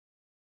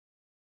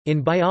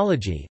In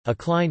biology, a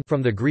cline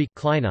from the Greek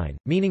klinine,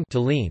 meaning to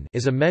lean,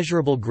 is a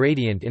measurable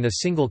gradient in a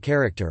single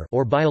character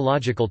or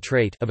biological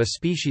trait of a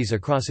species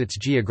across its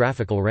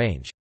geographical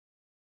range.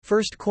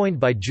 First coined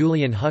by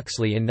Julian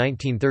Huxley in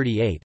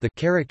 1938, the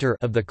character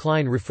of the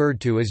cline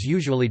referred to is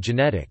usually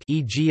genetic,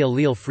 e.g.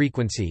 allele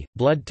frequency,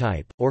 blood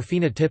type, or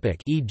phenotypic,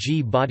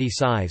 e.g. body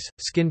size,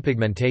 skin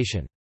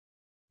pigmentation.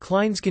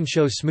 Clines can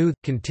show smooth,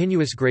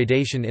 continuous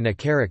gradation in a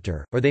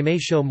character, or they may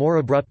show more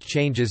abrupt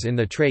changes in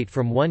the trait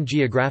from one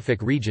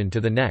geographic region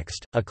to the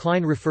next. A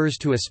cline refers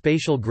to a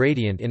spatial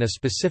gradient in a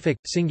specific,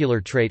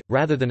 singular trait,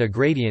 rather than a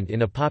gradient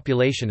in a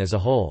population as a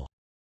whole.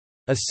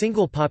 A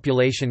single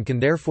population can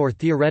therefore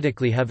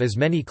theoretically have as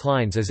many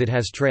clines as it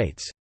has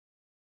traits.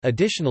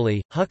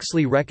 Additionally,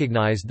 Huxley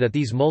recognized that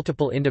these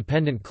multiple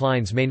independent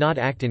clines may not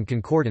act in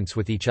concordance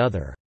with each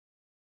other.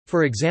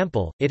 For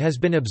example, it has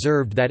been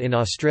observed that in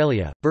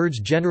Australia, birds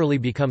generally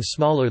become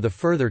smaller the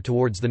further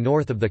towards the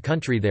north of the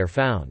country they are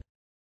found.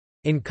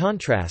 In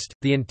contrast,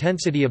 the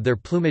intensity of their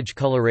plumage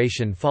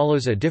coloration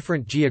follows a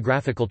different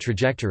geographical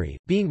trajectory,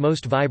 being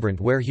most vibrant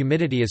where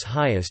humidity is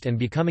highest and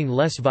becoming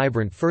less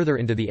vibrant further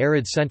into the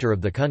arid center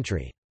of the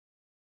country.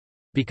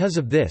 Because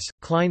of this,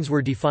 clines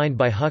were defined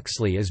by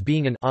Huxley as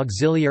being an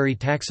auxiliary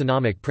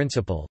taxonomic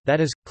principle, that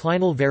is,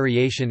 clinal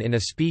variation in a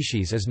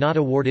species is not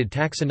awarded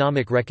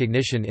taxonomic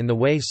recognition in the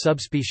way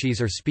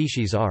subspecies or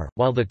species are.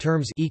 While the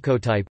terms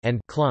ecotype and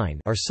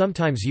cline are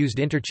sometimes used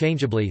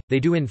interchangeably,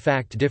 they do in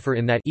fact differ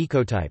in that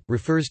ecotype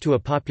refers to a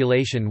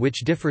population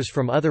which differs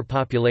from other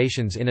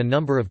populations in a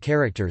number of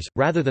characters,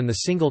 rather than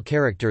the single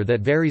character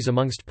that varies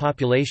amongst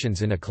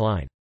populations in a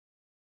cline.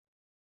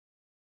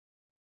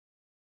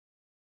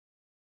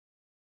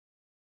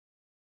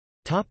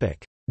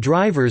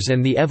 Drivers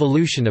and the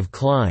evolution of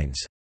clines.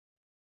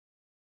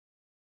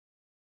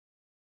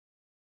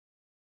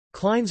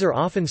 Clines are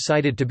often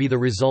cited to be the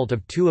result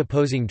of two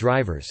opposing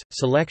drivers,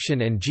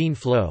 selection and gene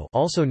flow,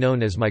 also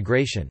known as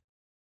migration.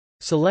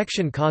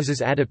 Selection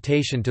causes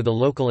adaptation to the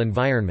local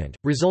environment,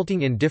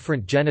 resulting in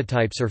different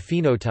genotypes or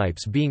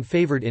phenotypes being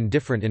favored in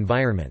different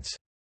environments.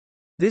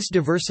 This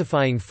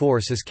diversifying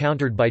force is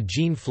countered by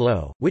gene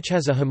flow, which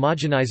has a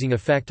homogenizing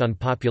effect on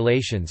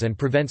populations and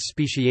prevents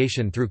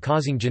speciation through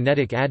causing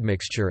genetic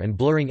admixture and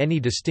blurring any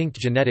distinct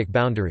genetic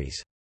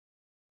boundaries.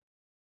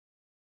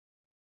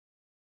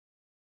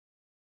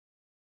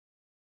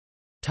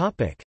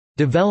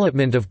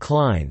 Development of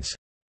clines.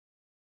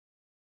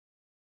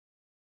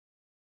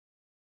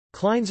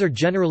 Clines are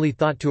generally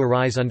thought to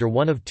arise under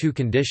one of two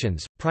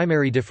conditions: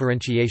 primary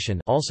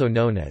differentiation, also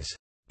known as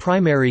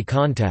primary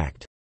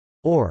contact,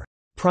 or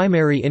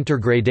primary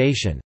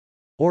intergradation,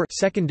 or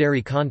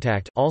secondary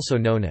contact, also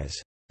known as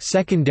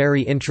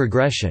secondary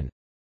introgression,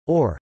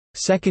 or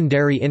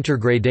secondary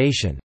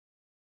intergradation.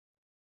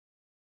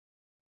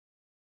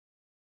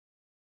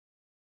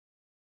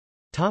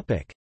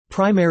 Topic: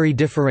 Primary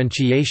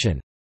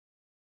differentiation.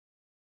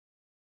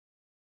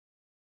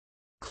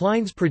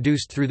 Clines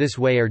produced through this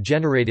way are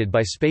generated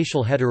by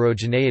spatial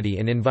heterogeneity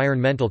in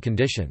environmental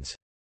conditions.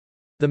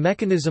 The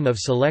mechanism of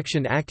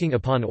selection acting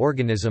upon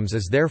organisms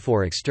is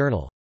therefore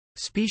external.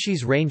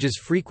 Species ranges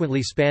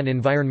frequently span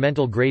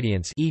environmental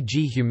gradients,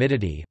 e.g.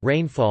 humidity,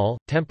 rainfall,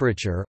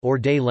 temperature, or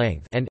day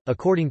length, and,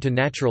 according to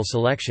natural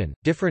selection,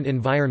 different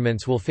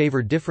environments will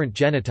favor different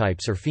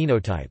genotypes or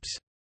phenotypes.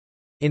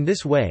 In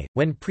this way,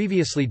 when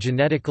previously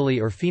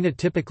genetically or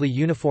phenotypically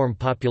uniform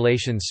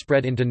populations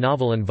spread into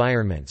novel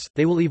environments,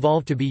 they will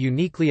evolve to be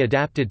uniquely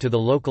adapted to the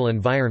local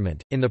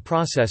environment, in the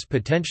process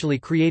potentially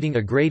creating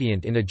a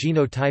gradient in a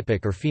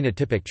genotypic or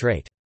phenotypic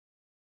trait.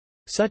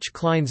 Such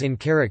clines in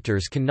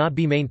characters cannot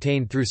be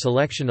maintained through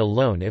selection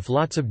alone if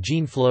lots of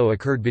gene flow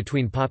occurred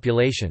between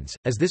populations,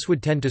 as this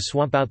would tend to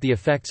swamp out the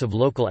effects of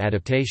local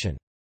adaptation.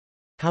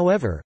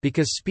 However,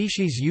 because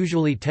species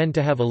usually tend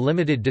to have a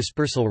limited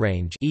dispersal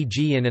range,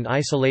 e.g. in an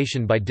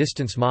isolation by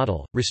distance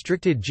model,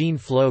 restricted gene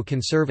flow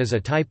can serve as a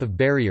type of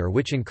barrier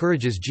which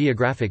encourages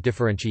geographic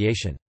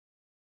differentiation.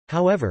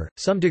 However,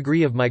 some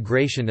degree of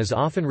migration is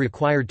often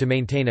required to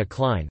maintain a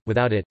cline.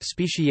 Without it,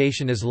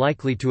 speciation is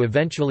likely to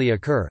eventually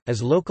occur,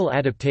 as local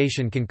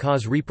adaptation can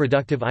cause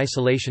reproductive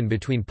isolation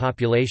between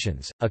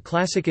populations. A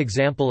classic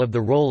example of the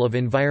role of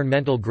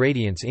environmental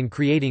gradients in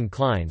creating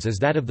clines is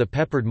that of the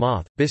peppered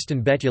moth,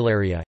 Biston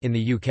betularia, in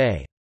the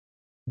UK.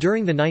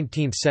 During the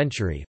 19th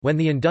century, when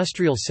the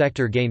industrial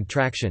sector gained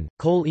traction,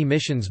 coal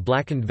emissions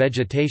blackened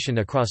vegetation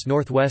across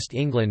northwest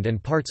England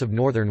and parts of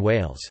northern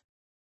Wales.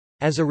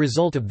 As a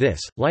result of this,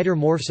 lighter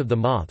morphs of the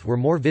moth were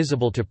more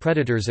visible to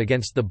predators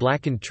against the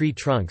blackened tree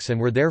trunks and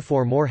were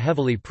therefore more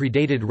heavily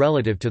predated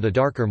relative to the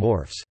darker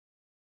morphs.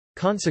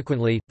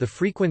 Consequently, the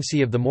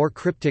frequency of the more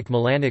cryptic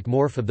melanic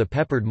morph of the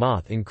peppered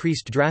moth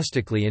increased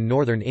drastically in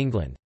northern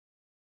England.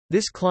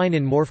 This cline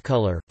in morph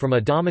color, from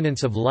a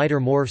dominance of lighter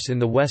morphs in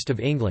the west of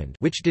England,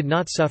 which did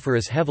not suffer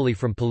as heavily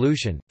from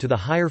pollution, to the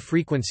higher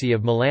frequency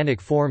of melanic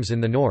forms in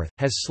the north,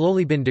 has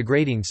slowly been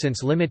degrading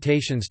since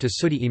limitations to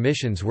sooty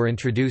emissions were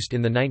introduced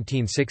in the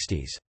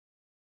 1960s.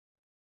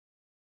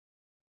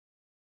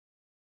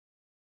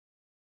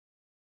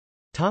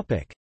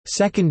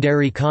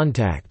 Secondary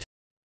contact.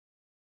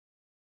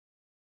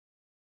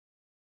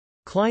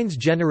 Clines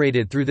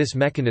generated through this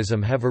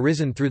mechanism have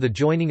arisen through the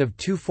joining of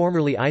two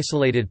formerly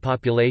isolated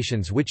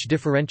populations which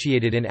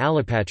differentiated in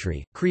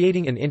allopatry,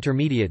 creating an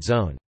intermediate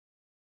zone.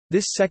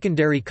 This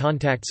secondary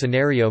contact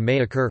scenario may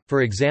occur,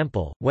 for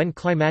example, when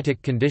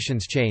climatic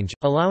conditions change,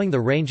 allowing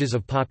the ranges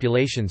of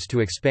populations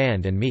to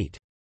expand and meet.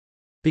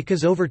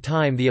 Because over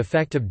time the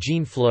effect of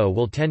gene flow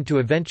will tend to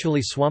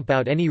eventually swamp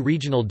out any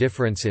regional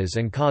differences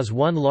and cause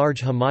one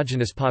large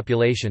homogeneous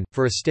population.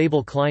 For a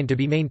stable cline to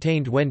be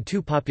maintained when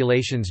two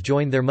populations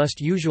join, there must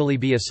usually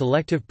be a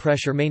selective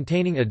pressure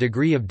maintaining a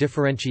degree of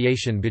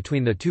differentiation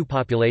between the two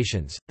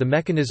populations. The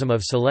mechanism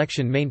of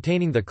selection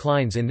maintaining the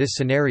clines in this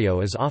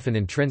scenario is often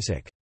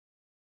intrinsic.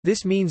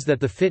 This means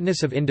that the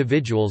fitness of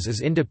individuals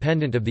is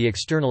independent of the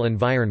external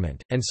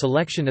environment, and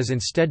selection is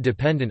instead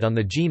dependent on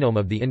the genome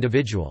of the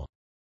individual.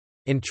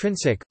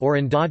 Intrinsic, or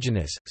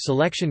endogenous,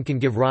 selection can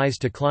give rise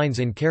to clines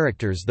in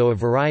characters through a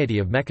variety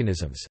of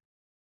mechanisms.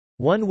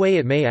 One way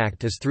it may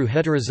act is through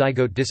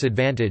heterozygote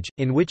disadvantage,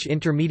 in which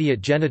intermediate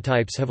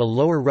genotypes have a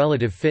lower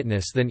relative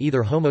fitness than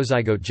either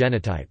homozygote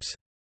genotypes.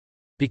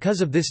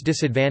 Because of this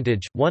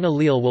disadvantage, one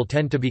allele will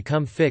tend to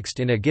become fixed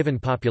in a given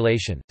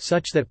population,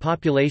 such that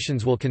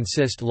populations will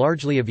consist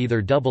largely of either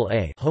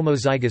AA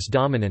homozygous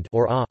dominant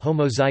or A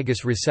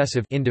homozygous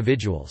recessive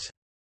individuals.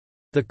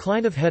 The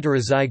cline of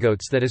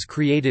heterozygotes that is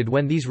created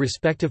when these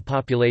respective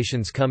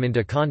populations come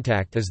into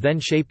contact is then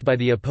shaped by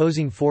the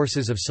opposing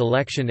forces of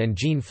selection and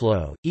gene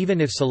flow. Even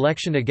if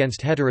selection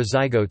against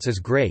heterozygotes is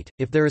great,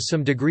 if there is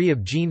some degree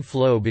of gene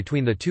flow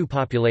between the two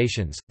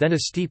populations, then a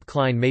steep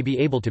cline may be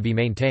able to be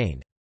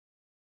maintained.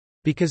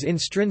 Because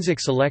intrinsic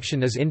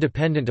selection is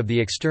independent of the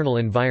external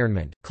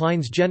environment,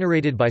 clines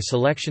generated by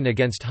selection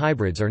against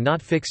hybrids are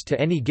not fixed to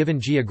any given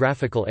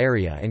geographical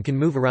area and can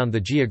move around the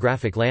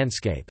geographic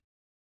landscape.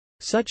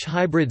 Such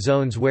hybrid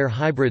zones where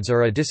hybrids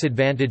are a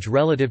disadvantage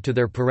relative to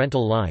their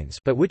parental lines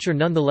but which are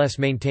nonetheless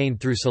maintained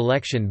through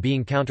selection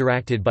being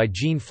counteracted by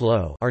gene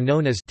flow are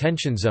known as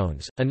tension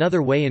zones.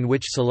 Another way in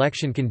which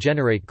selection can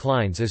generate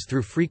clines is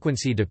through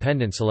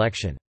frequency-dependent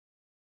selection.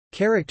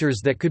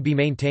 Characters that could be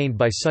maintained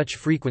by such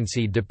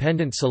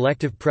frequency-dependent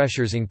selective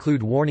pressures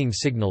include warning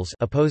signals,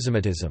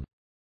 aposematism.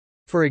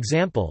 For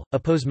example,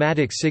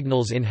 aposematic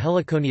signals in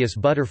heliconius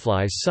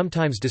butterflies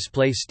sometimes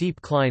display steep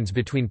clines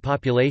between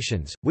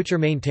populations, which are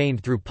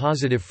maintained through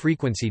positive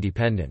frequency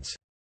dependence.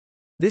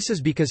 This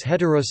is because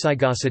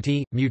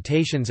heterozygosity,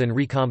 mutations and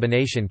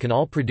recombination can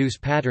all produce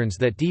patterns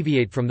that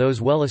deviate from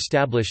those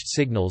well-established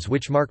signals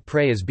which mark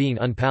prey as being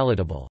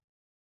unpalatable.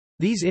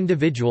 These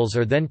individuals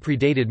are then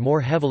predated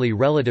more heavily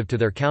relative to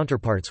their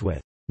counterparts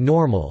with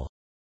normal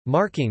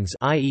markings,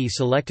 i.e.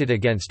 selected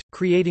against,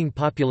 creating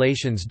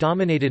populations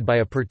dominated by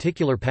a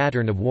particular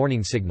pattern of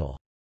warning signal.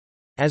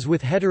 As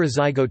with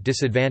heterozygote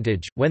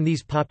disadvantage, when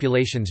these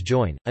populations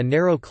join, a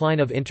narrow cline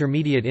of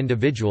intermediate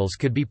individuals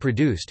could be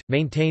produced,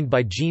 maintained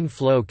by gene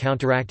flow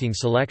counteracting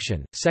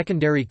selection.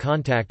 Secondary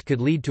contact could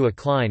lead to a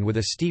cline with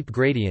a steep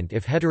gradient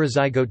if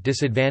heterozygote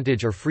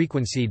disadvantage or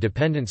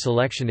frequency-dependent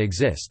selection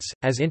exists,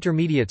 as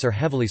intermediates are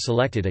heavily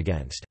selected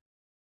against.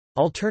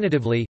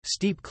 Alternatively,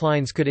 steep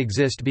clines could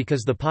exist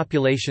because the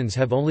populations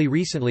have only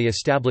recently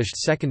established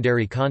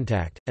secondary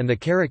contact, and the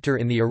character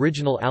in the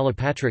original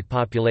allopatric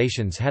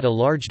populations had a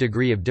large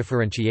degree of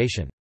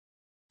differentiation.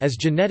 As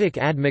genetic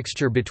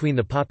admixture between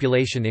the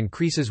population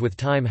increases with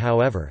time,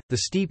 however,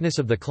 the steepness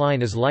of the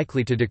cline is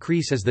likely to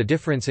decrease as the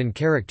difference in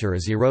character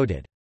is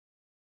eroded.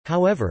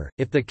 However,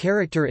 if the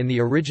character in the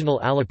original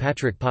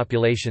allopatric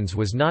populations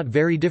was not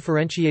very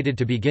differentiated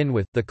to begin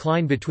with, the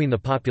cline between the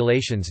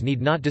populations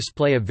need not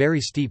display a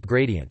very steep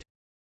gradient.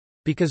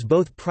 Because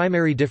both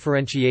primary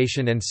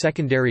differentiation and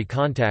secondary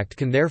contact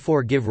can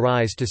therefore give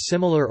rise to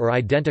similar or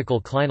identical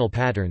clinal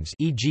patterns,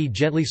 e.g.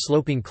 gently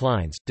sloping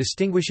clines,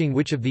 distinguishing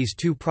which of these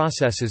two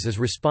processes is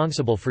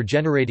responsible for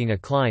generating a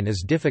cline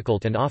is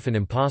difficult and often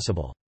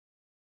impossible.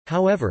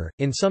 However,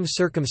 in some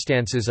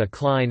circumstances a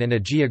cline and a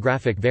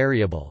geographic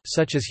variable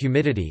such as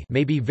humidity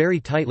may be very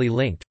tightly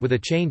linked, with a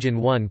change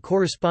in one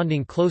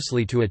corresponding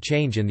closely to a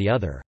change in the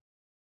other.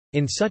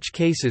 In such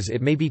cases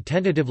it may be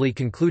tentatively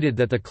concluded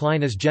that the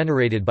cline is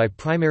generated by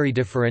primary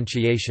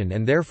differentiation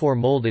and therefore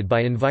molded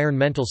by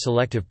environmental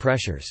selective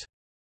pressures.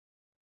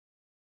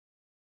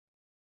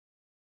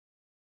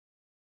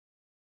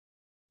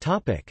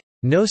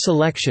 No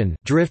selection,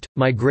 drift,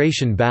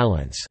 migration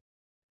balance.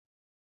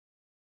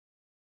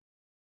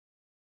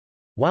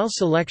 While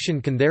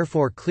selection can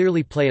therefore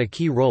clearly play a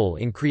key role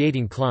in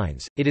creating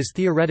clines, it is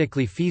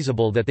theoretically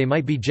feasible that they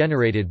might be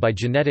generated by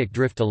genetic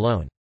drift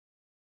alone.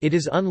 It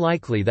is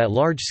unlikely that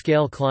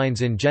large-scale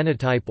clines in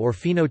genotype or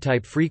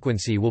phenotype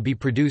frequency will be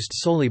produced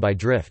solely by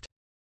drift.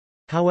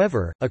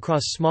 However,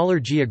 across smaller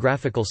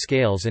geographical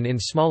scales and in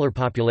smaller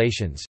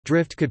populations,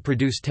 drift could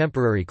produce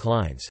temporary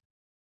clines.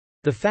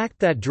 The fact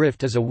that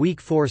drift is a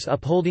weak force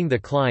upholding the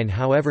cline,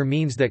 however,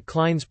 means that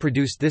clines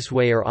produced this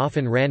way are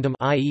often random,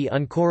 i.e.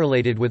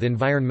 uncorrelated with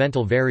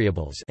environmental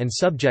variables, and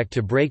subject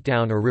to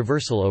breakdown or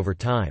reversal over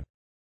time.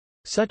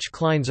 Such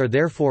clines are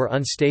therefore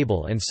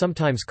unstable and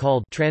sometimes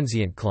called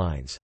transient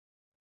clines.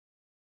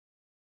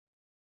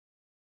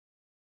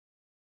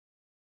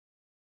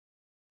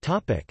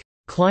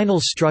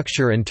 Clinal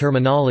structure and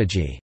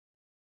terminology.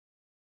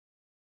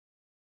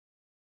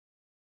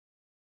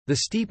 The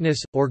steepness,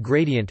 or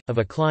gradient, of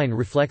a cline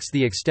reflects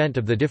the extent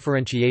of the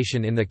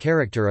differentiation in the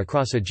character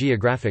across a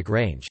geographic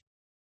range.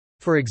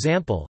 For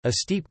example, a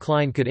steep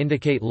cline could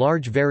indicate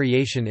large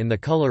variation in the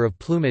color of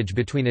plumage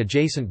between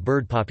adjacent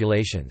bird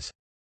populations.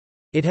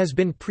 It has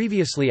been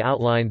previously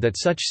outlined that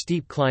such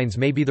steep clines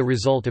may be the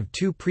result of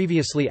two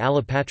previously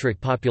allopatric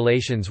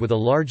populations with a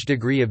large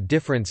degree of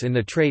difference in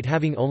the trait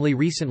having only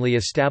recently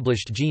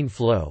established gene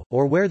flow,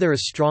 or where there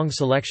is strong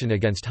selection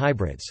against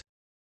hybrids.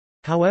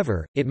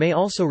 However, it may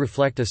also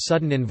reflect a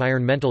sudden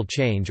environmental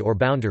change or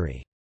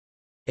boundary.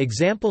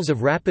 Examples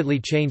of rapidly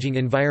changing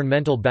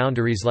environmental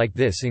boundaries like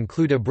this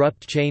include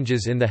abrupt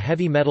changes in the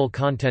heavy metal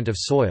content of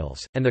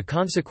soils, and the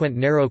consequent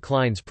narrow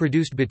clines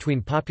produced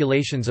between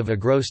populations of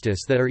agrostis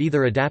that are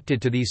either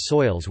adapted to these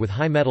soils with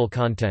high metal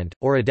content,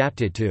 or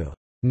adapted to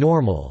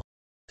normal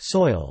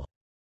soil.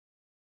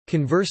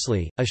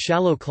 Conversely, a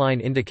shallow cline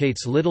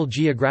indicates little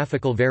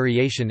geographical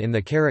variation in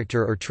the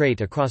character or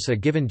trait across a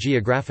given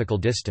geographical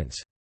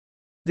distance.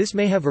 This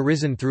may have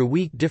arisen through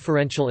weak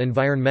differential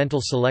environmental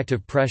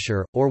selective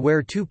pressure, or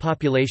where two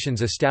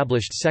populations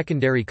established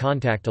secondary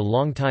contact a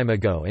long time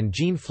ago and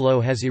gene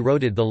flow has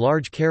eroded the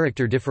large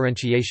character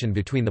differentiation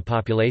between the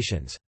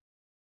populations.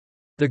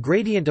 The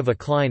gradient of a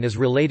cline is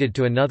related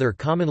to another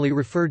commonly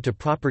referred to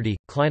property,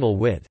 clinal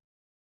width.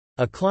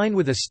 A cline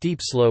with a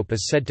steep slope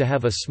is said to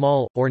have a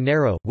small, or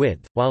narrow,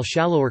 width, while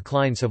shallower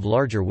clines have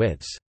larger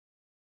widths.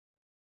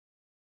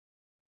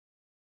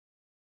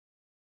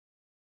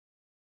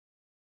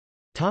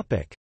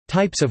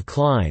 Types of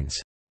clines.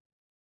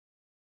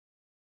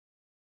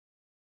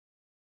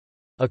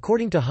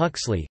 According to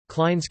Huxley,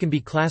 clines can be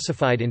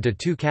classified into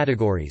two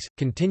categories,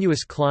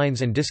 continuous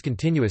clines and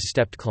discontinuous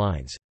stepped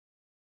clines.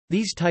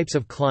 These types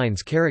of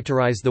clines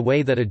characterize the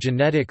way that a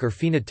genetic or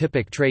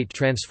phenotypic trait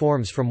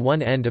transforms from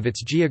one end of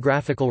its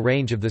geographical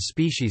range of the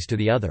species to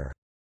the other.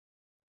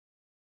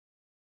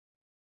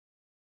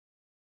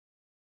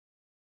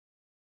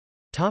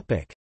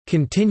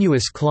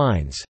 Continuous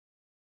clines.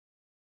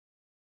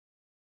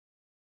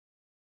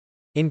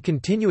 In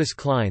continuous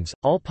clines,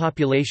 all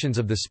populations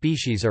of the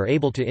species are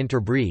able to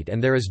interbreed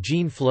and there is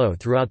gene flow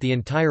throughout the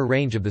entire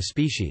range of the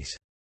species.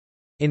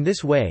 In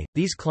this way,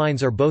 these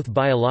clines are both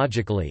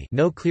biologically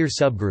no clear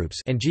subgroups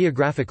and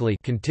geographically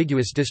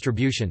contiguous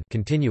distribution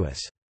continuous.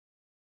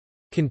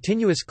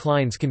 Continuous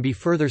clines can be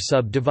further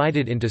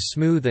subdivided into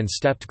smooth and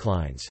stepped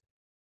clines.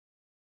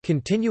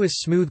 Continuous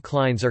smooth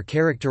clines are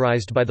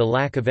characterized by the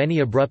lack of any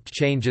abrupt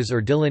changes or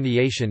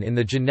delineation in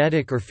the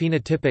genetic or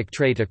phenotypic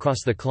trait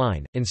across the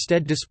cline,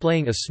 instead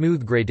displaying a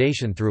smooth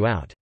gradation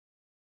throughout.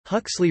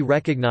 Huxley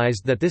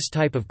recognized that this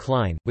type of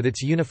cline, with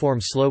its uniform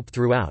slope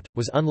throughout,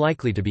 was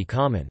unlikely to be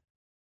common.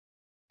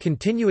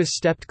 Continuous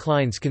stepped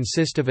clines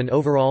consist of an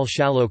overall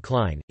shallow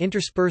cline,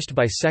 interspersed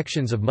by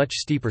sections of much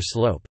steeper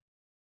slope.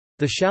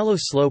 The shallow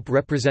slope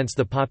represents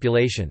the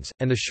populations,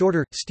 and the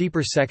shorter,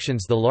 steeper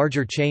sections the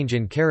larger change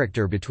in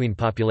character between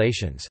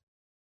populations.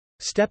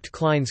 Stepped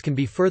clines can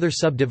be further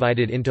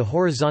subdivided into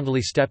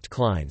horizontally stepped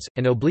clines,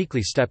 and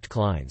obliquely stepped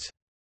clines.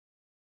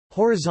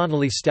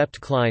 Horizontally stepped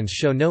clines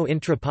show no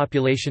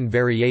intra-population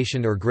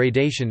variation or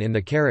gradation in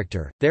the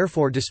character,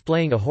 therefore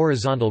displaying a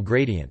horizontal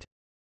gradient.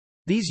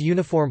 These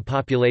uniform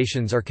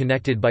populations are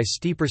connected by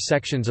steeper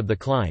sections of the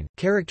cline,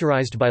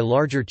 characterized by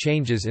larger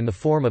changes in the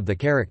form of the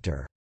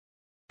character.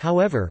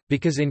 However,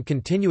 because in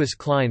continuous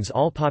clines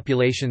all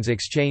populations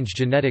exchange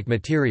genetic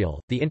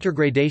material, the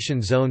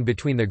intergradation zone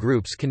between the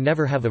groups can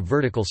never have a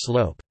vertical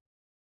slope.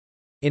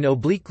 In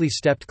obliquely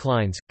stepped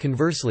clines,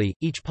 conversely,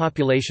 each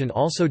population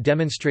also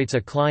demonstrates a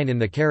cline in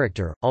the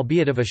character,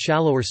 albeit of a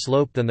shallower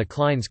slope than the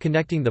clines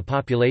connecting the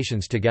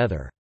populations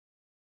together.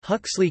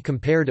 Huxley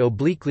compared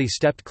obliquely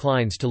stepped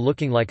clines to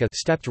looking like a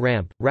stepped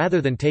ramp, rather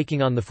than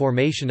taking on the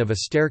formation of a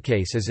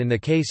staircase as in the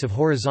case of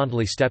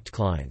horizontally stepped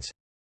clines.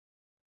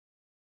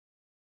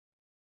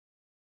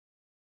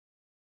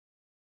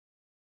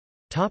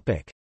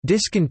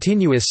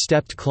 Discontinuous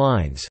stepped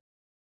clines.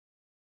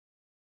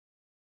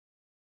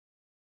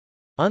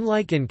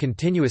 Unlike in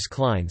continuous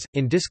clines,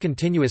 in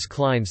discontinuous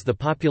clines the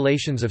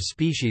populations of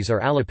species are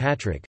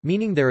allopatric,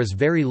 meaning there is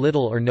very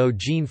little or no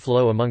gene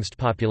flow amongst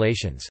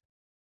populations.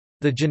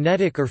 The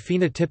genetic or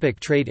phenotypic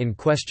trait in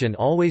question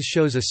always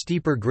shows a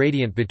steeper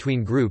gradient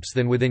between groups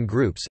than within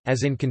groups,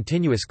 as in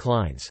continuous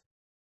clines.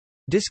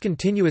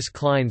 Discontinuous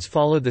clines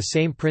follow the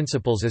same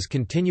principles as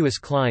continuous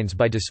clines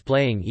by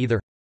displaying either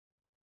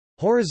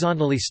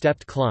horizontally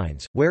stepped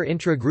clines, where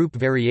intra-group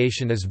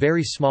variation is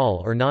very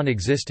small or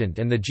non-existent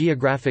and the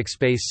geographic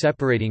space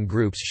separating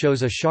groups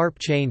shows a sharp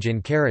change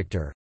in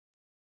character.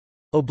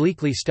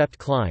 Obliquely stepped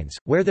clines,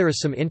 where there is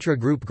some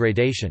intra-group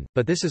gradation,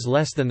 but this is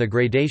less than the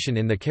gradation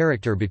in the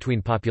character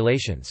between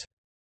populations.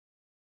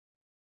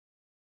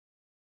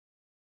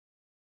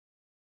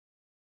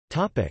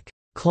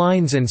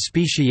 Clines and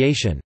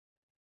speciation.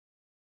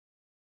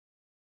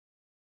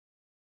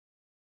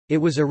 It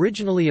was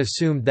originally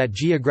assumed that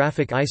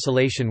geographic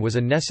isolation was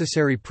a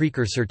necessary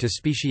precursor to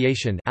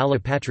speciation,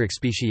 allopatric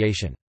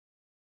speciation.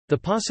 The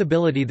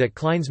possibility that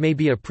Clines may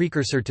be a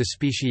precursor to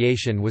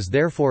speciation was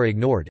therefore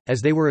ignored, as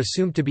they were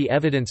assumed to be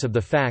evidence of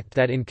the fact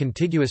that in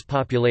contiguous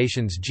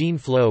populations gene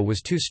flow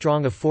was too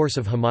strong a force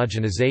of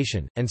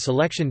homogenization, and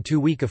selection too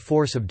weak a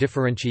force of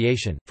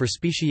differentiation, for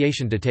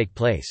speciation to take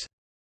place.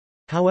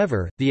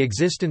 However, the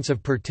existence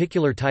of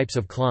particular types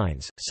of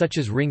clines, such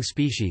as ring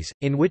species,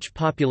 in which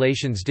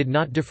populations did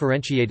not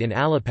differentiate in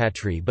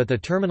allopatry but the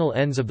terminal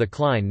ends of the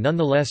cline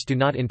nonetheless do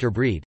not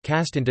interbreed,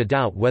 cast into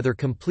doubt whether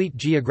complete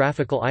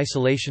geographical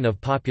isolation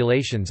of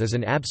populations is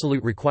an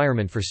absolute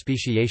requirement for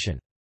speciation.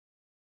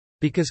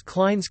 Because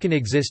clines can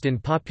exist in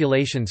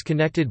populations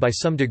connected by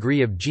some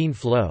degree of gene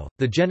flow,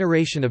 the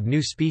generation of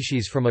new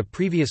species from a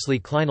previously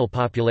clinal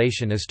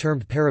population is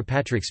termed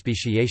parapatric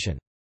speciation.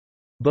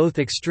 Both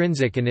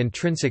extrinsic and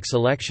intrinsic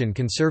selection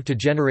can serve to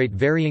generate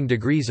varying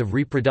degrees of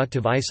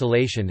reproductive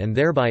isolation and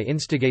thereby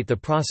instigate the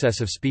process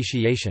of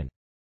speciation.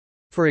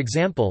 For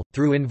example,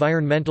 through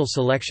environmental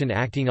selection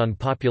acting on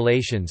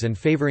populations and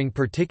favoring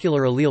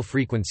particular allele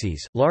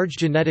frequencies, large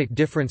genetic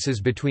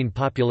differences between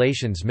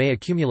populations may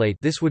accumulate.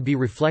 This would be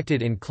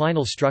reflected in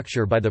clinal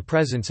structure by the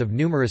presence of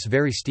numerous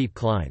very steep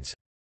clines.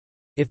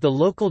 If the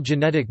local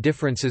genetic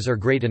differences are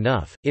great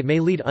enough, it may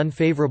lead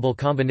unfavorable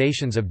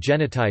combinations of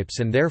genotypes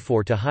and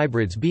therefore to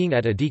hybrids being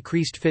at a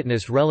decreased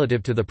fitness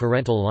relative to the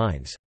parental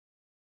lines.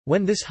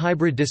 When this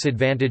hybrid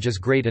disadvantage is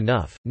great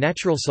enough,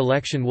 natural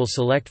selection will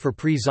select for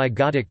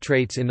pre-zygotic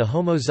traits in the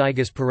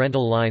homozygous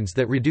parental lines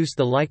that reduce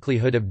the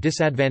likelihood of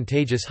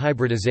disadvantageous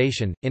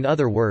hybridization. In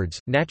other words,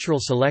 natural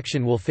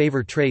selection will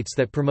favor traits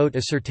that promote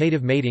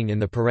assortative mating in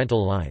the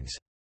parental lines.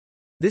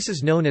 This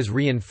is known as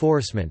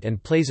reinforcement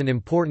and plays an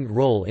important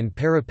role in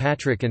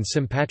parapatric and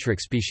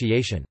sympatric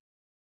speciation.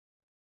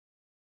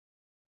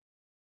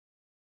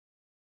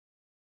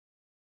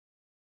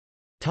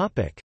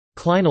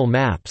 Clinal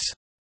maps.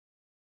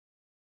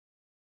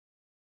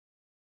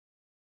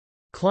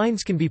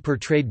 Clines can be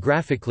portrayed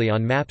graphically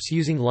on maps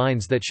using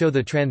lines that show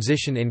the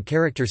transition in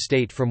character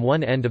state from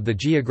one end of the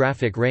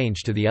geographic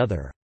range to the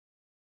other.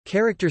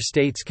 Character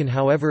states can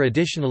however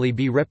additionally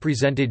be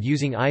represented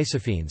using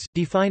isophenes,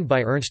 defined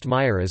by Ernst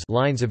Mayr as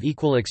lines of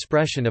equal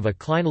expression of a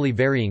clinally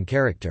varying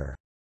character.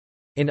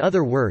 In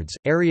other words,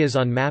 areas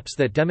on maps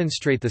that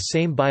demonstrate the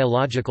same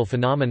biological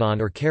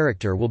phenomenon or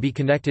character will be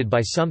connected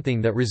by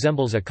something that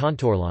resembles a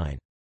contour line.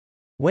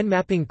 When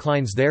mapping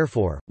clines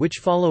therefore, which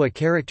follow a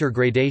character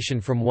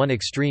gradation from one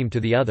extreme to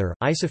the other,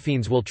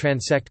 isophenes will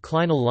transect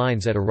clinal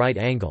lines at a right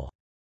angle.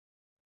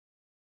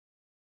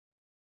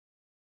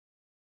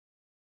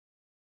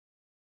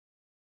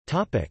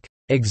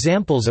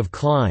 Examples of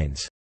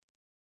clines.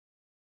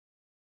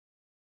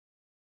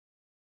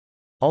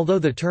 Although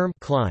the term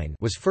 «cline»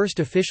 was first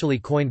officially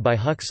coined by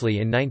Huxley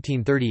in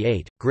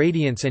 1938,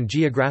 gradients and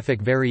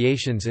geographic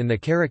variations in the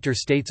character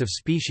states of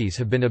species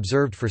have been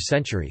observed for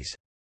centuries.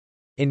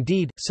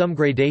 Indeed, some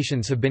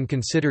gradations have been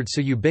considered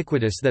so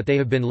ubiquitous that they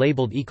have been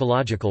labeled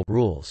ecological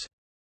rules.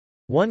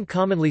 One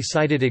commonly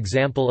cited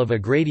example of a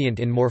gradient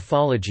in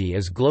morphology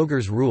is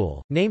Gloger's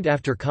rule, named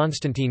after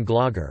Constantin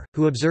Gloger,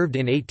 who observed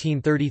in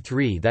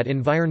 1833 that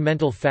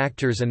environmental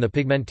factors and the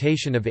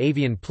pigmentation of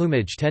avian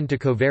plumage tend to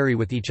covary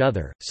with each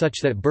other,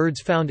 such that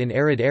birds found in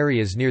arid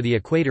areas near the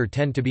equator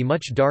tend to be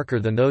much darker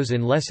than those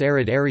in less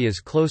arid areas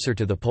closer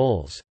to the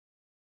poles.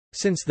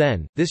 Since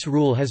then, this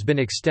rule has been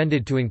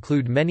extended to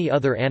include many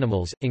other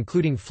animals,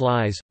 including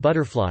flies,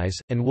 butterflies,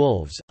 and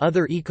wolves.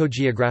 Other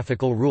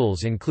ecogeographical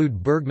rules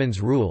include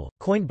Bergmann's rule,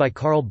 coined by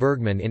Carl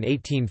Bergmann in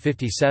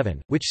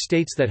 1857, which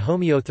states that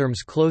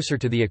homeotherms closer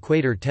to the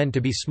equator tend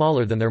to be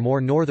smaller than their more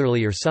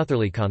northerly or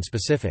southerly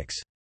conspecifics.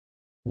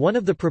 One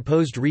of the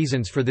proposed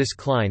reasons for this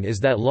cline is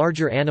that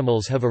larger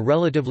animals have a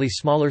relatively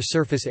smaller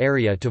surface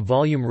area to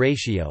volume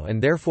ratio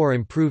and therefore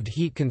improved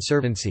heat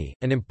conservancy,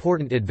 an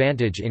important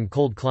advantage in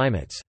cold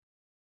climates.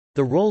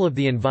 The role of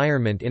the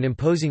environment in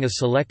imposing a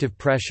selective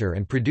pressure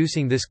and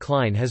producing this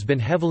cline has been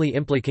heavily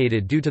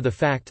implicated due to the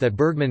fact that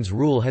Bergmann's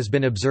rule has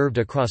been observed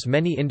across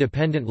many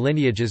independent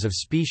lineages of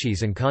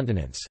species and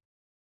continents.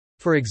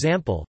 For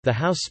example, the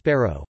house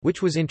sparrow,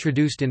 which was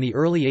introduced in the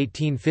early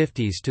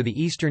 1850s to the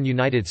eastern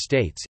United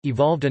States,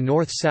 evolved a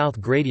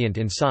north-south gradient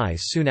in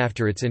size soon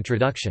after its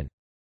introduction.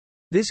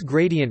 This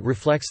gradient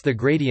reflects the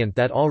gradient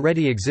that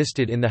already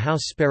existed in the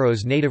house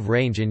sparrow's native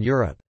range in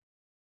Europe.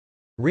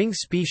 Ring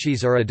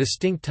species are a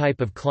distinct type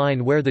of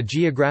cline where the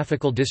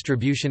geographical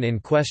distribution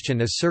in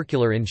question is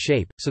circular in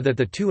shape, so that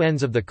the two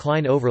ends of the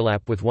cline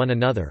overlap with one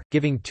another,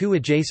 giving two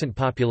adjacent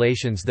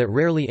populations that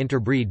rarely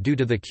interbreed due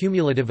to the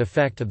cumulative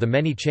effect of the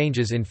many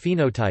changes in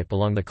phenotype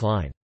along the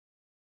cline.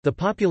 The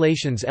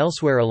populations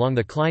elsewhere along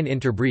the cline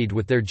interbreed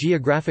with their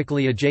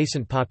geographically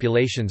adjacent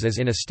populations as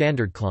in a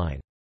standard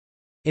cline.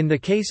 In the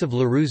case of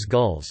Laroux's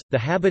gulls, the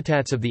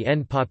habitats of the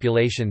end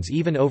populations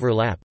even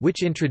overlap,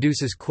 which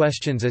introduces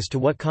questions as to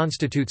what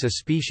constitutes a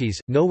species.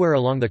 Nowhere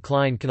along the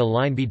cline can a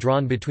line be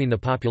drawn between the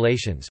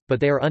populations, but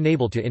they are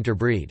unable to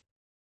interbreed.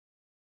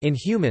 In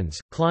humans,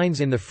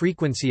 clines in the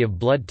frequency of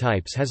blood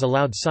types has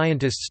allowed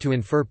scientists to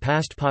infer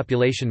past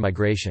population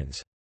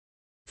migrations.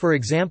 For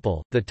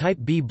example, the type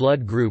B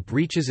blood group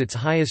reaches its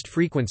highest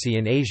frequency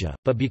in Asia,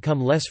 but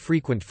become less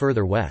frequent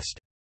further west.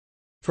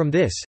 From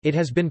this, it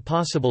has been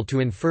possible to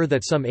infer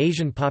that some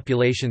Asian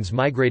populations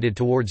migrated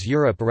towards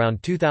Europe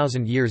around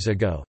 2000 years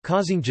ago,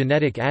 causing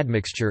genetic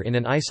admixture in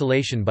an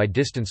isolation by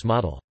distance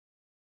model.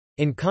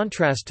 In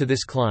contrast to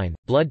this Cline,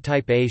 blood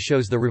type A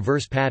shows the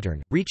reverse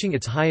pattern, reaching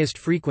its highest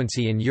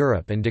frequency in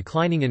Europe and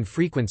declining in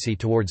frequency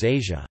towards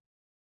Asia.